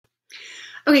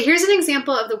Okay, here's an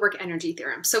example of the work energy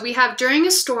theorem. So we have during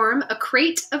a storm, a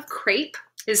crate of crepe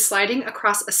is sliding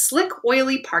across a slick,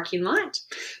 oily parking lot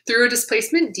through a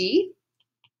displacement d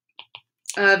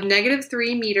of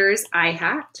 -3 meters I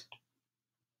hat,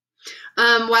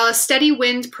 while a steady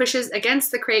wind pushes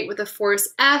against the crate with a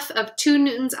force F of 2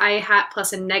 newtons I hat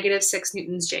plus a -6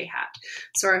 newtons J hat.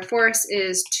 So our force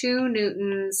is 2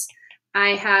 newtons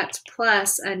I hat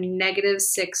plus a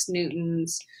 -6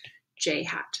 newtons J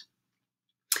hat.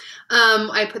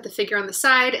 I put the figure on the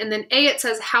side, and then A, it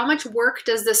says how much work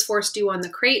does this force do on the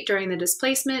crate during the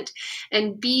displacement,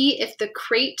 and B, if the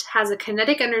crate has a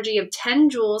kinetic energy of 10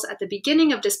 joules at the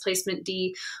beginning of displacement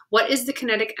D, what is the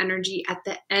kinetic energy at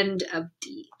the end of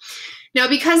D? Now,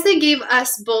 because they gave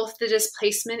us both the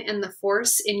displacement and the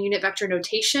force in unit vector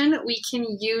notation, we can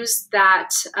use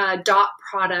that dot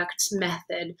product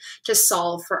method to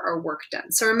solve for our work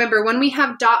done. So remember, when we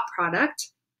have dot product,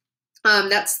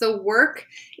 that's the work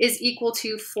is equal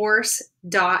to force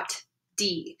dot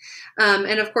D.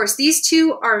 And of course, these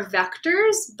two are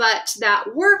vectors, but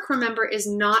that work, remember, is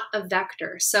not a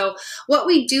vector. So what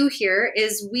we do here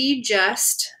is we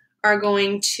just are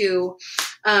going to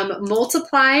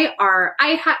multiply our I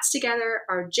hats together,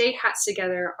 our J hats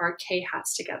together, our K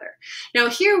hats together. Now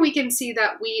here we can see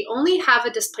that we only have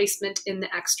a displacement in the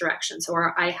X direction, so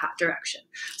our I hat direction.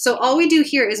 So all we do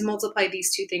here is multiply these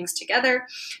two things together.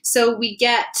 So we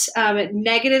get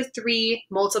 -3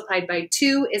 multiplied by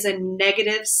 2 is a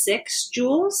 -6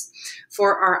 joules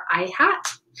for our I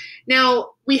hat.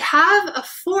 Now, we have a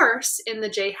force in the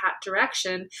J hat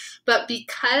direction, but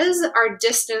because our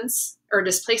distance or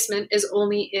displacement is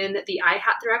only in the I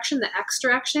hat direction, the X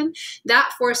direction,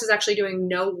 that force is actually doing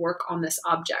no work on this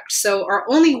object. So our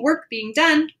only work being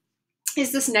done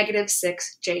is this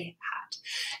 -6 J hat.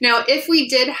 Now, if we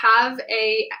did have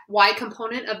a Y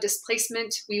component of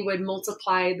displacement, we would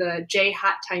multiply the J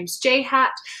hat times J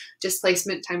hat,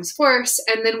 displacement times force,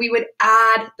 and then we would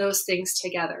add those things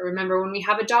together. Remember, when we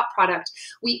have a dot product,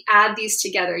 we add these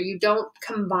together. You don't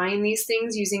combine these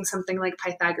things using something like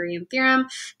Pythagorean theorem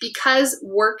because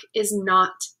work is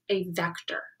not a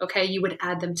vector, okay? You would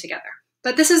add them together.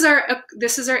 But this is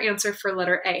our answer for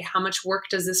letter A. How much work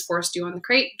does this force do on the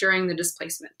crate during the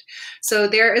displacement? So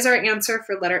there is our answer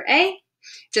for letter A,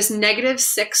 just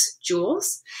 -6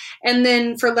 joules. And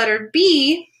then for letter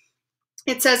B,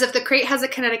 it says if the crate has a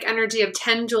kinetic energy of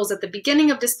 10 joules at the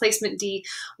beginning of displacement D,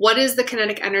 what is the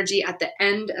kinetic energy at the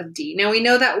end of D? Now we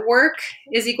know that work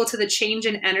is equal to the change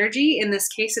in energy. In this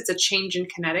case, it's a change in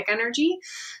kinetic energy.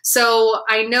 So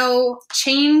I know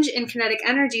change in kinetic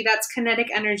energy, that's kinetic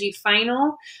energy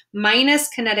final minus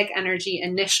kinetic energy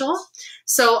initial.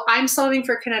 So I'm solving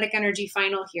for kinetic energy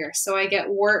final here. So I get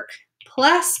work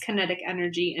plus kinetic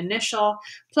energy initial.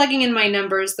 Plugging in my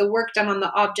numbers, the work done on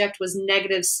the object was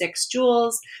 -6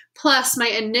 joules, plus my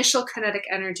initial kinetic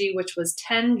energy, which was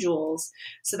 10 joules.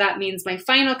 So that means my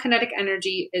final kinetic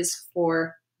energy is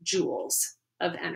 4 joules of energy.